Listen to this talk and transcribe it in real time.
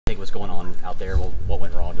think was going on out there? What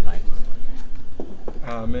went wrong tonight?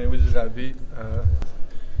 Man, we just got beat.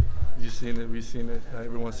 You seen it, we seen it,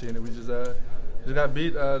 everyone's seen it. We just got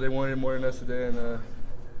beat. They wanted more than us today, and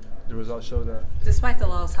the results showed that. Despite the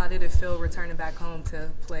loss, how did it feel returning back home to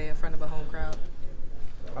play in front of a home crowd?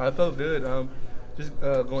 I felt good. Just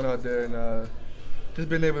going out there and just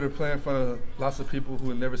being able to play in front of lots of people who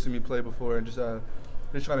had never seen me play before, and just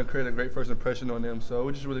trying to create a great first impression on them. So it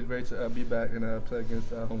was just really great to be back and play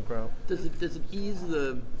against a home crowd. Does it ease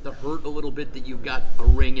the hurt a little bit that you've got a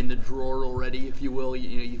ring in the drawer already, if you will?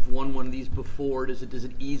 You've won one of these before. Does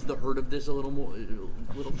it ease the hurt of this a little more,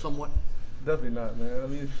 somewhat? Definitely not, man. I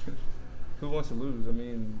mean, who wants to lose? I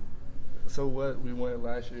mean, so what? We won it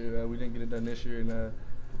last year. We didn't get it done this year, and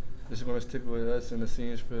this is going to stick with us and the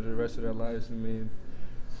seniors for the rest of their lives. I mean,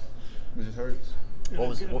 it just hurts. In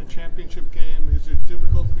a championship game, is it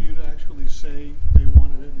difficult for you to actually say they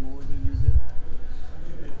wanted it more than you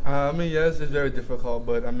did? I mean, yes, it's very difficult,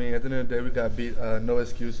 but I mean, at the end of the day, we got beat. No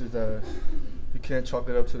excuses. You can't chalk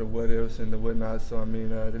it up to the what ifs and the whatnots. So I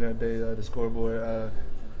mean, at the end of the day, the scoreboard,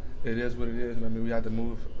 it is what it is, and I mean, we have to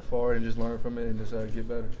move forward and just learn from it and just get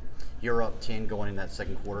better. You're up 10 going in that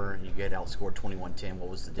second quarter, and you get outscored 21-10. What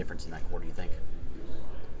was the difference in that quarter, you think?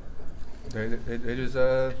 They just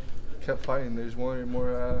kept fighting. They just wanted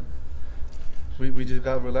more. We just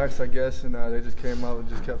got relaxed, I guess, and they just came out and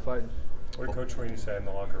just kept fighting. What did Coach Sweeney say in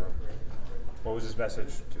the locker room? What was his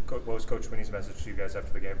message? What was Coach Sweeney's message to you guys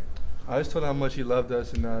after the game? I just told him how much he loved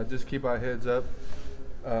us and just keep our heads up.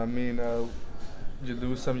 I mean, you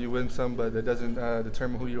lose some, you win some, but that doesn't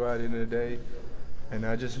determine who you are at the end of the day. And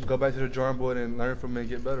just go back to the drawing board and learn from it and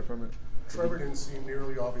get better from it. Trevor didn't seem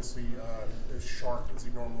nearly, obviously, as sharp as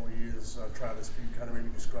he normally is. Travis, can you kind of maybe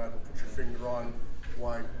describe and put your finger on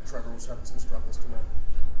why Trevor was having some struggles tonight?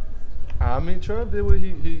 I mean, Trev did what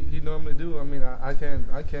he normally do. I mean, I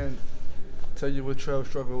can't tell you what Trev's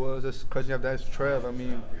struggle was. That's a question you have to ask Trev. I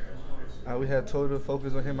mean, we had total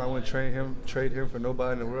focus on him. I wouldn't trade him for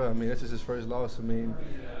nobody in the world. I mean, that's just his first loss. I mean,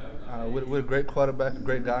 what a great quarterback, a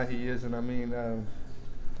great guy he is, and I mean,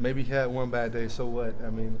 maybe he had one bad day. So what? I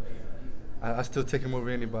mean, I still take him over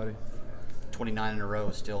anybody. 29 in a row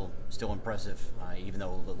is still impressive, even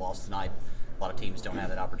though the loss tonight. A lot of teams don't have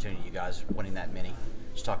that opportunity. You guys winning that many.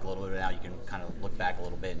 Just talk a little bit about how you can kind of look back a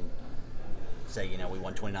little bit and say, we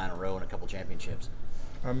won 29 in a row and a couple championships.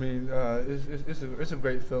 I mean, it's a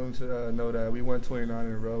great feeling to know that we won 29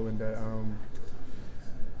 in a row and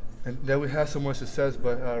that we had so much success.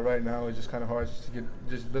 But right now, it's just kind of hard to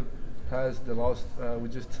look past the loss we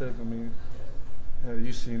just took. I mean,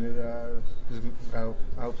 you've seen it. Just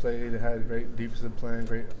outplayed. They had great defensive plan,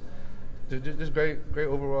 just great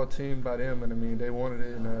overall team by them, and I mean they wanted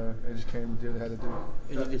it, and they just came and did what they had to do.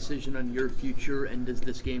 Any decision on your future, and does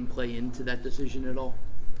this game play into that decision at all?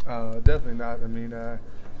 Definitely not. I mean, I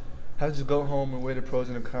have to just go home and weigh the pros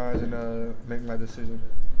and the cons and make my decision.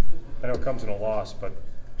 I know it comes in a loss, but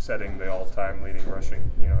setting the all-time leading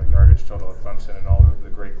rushing, yardage total at Clemson and all the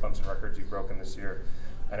great Clemson records you've broken this year.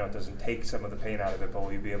 I know it doesn't take some of the pain out of it, but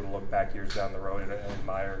will you be able to look back years down the road and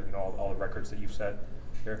admire, all the records that you've set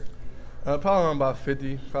here? Probably around about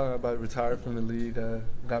 50. Probably about retired from the league.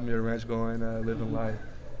 Got me a ranch going, living life.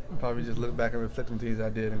 Probably just look back and reflect on things I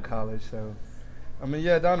did in college. So, I mean,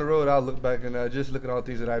 yeah, down the road I'll look back and just look at all the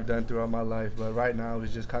things that I've done throughout my life. But right now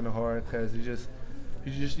it's just kind of hard because you're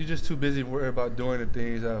just too busy worried about doing the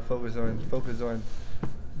things. Focus on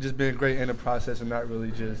just being great in the process and not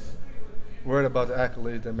really just worried about the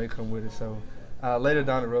accolades that may come with it. So later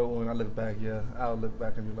down the road when I look back, yeah, I'll look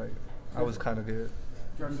back and be like, I was kind of good.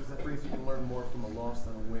 Jarvis, is that phrase you can learn more from a loss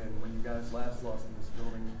than a win? When you guys last lost in this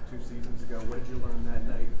building 2 seasons ago, what did you learn that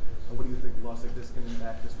night? And what do you think a loss like this can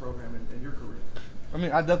impact this program and your career? I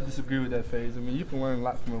mean, I definitely disagree with that phase. I mean, you can learn a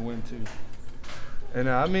lot from a win too. And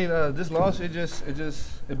I mean, this loss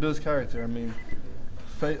it builds character. I mean,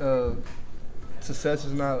 success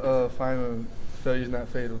is not final, failure is not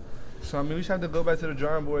fatal. So I mean, we just have to go back to the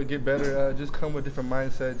drawing board, get better, just come with a different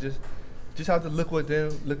mindset. Just have to look within,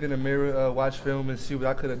 look in the mirror, watch film, and see what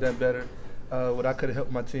I could have done better, what I could have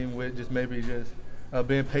helped my team with. Maybe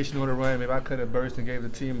being patient on the run. Maybe I could have burst and gave the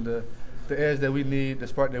team the edge that we need, the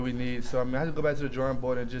spark that we need. So I mean, I have to go back to the drawing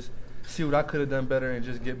board and just see what I could have done better and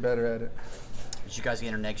just get better at it. As you guys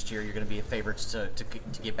enter next year, you're going to be favorites to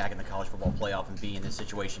get back in the college football playoff and be in this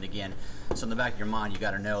situation again. So in the back of your mind, you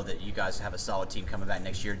got to know that you guys have a solid team coming back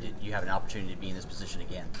next year. You have an opportunity to be in this position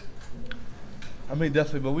again. I mean,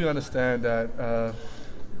 definitely, but we understand that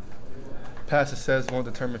past success won't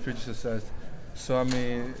determine future success. So I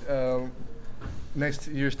mean, next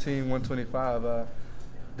year's team, 125.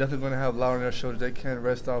 definitely going to have a lot on their shoulders. They can't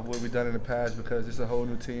rest off what we've done in the past because it's a whole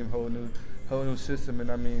new team, whole new system.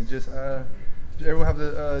 And I mean, just everyone have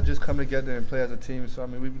to just come together and play as a team. So I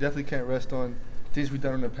mean, we definitely can't rest on things we've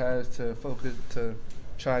done in the past to focus to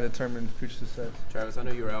try and determine future success. Travis, I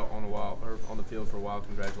know you were out on the field for a while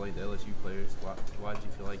congratulating the LSU players. Why did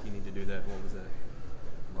you feel like you need to do that? What was that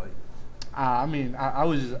like? I mean,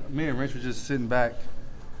 me and Rich were just sitting back,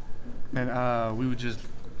 and we were just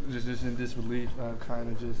in disbelief, kind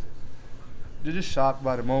of just shocked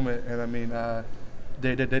by the moment. And I mean,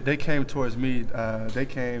 they came towards me. They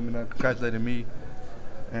came and congratulated me,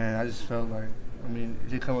 and I just felt like, I mean,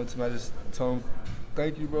 he come up to me, I just told him,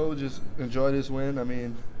 "Thank you, bro. Just enjoy this win. I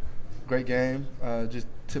mean, great game. Just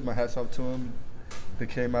tip my hats off to him. They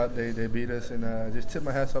came out, they beat us, and just tip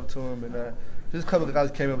my hats off to him. And just a couple of guys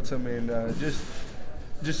came up to me and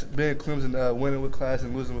just being Clemson, winning with class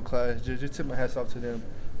and losing with class. Just tip my hats off to them,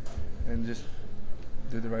 and just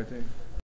did the right thing."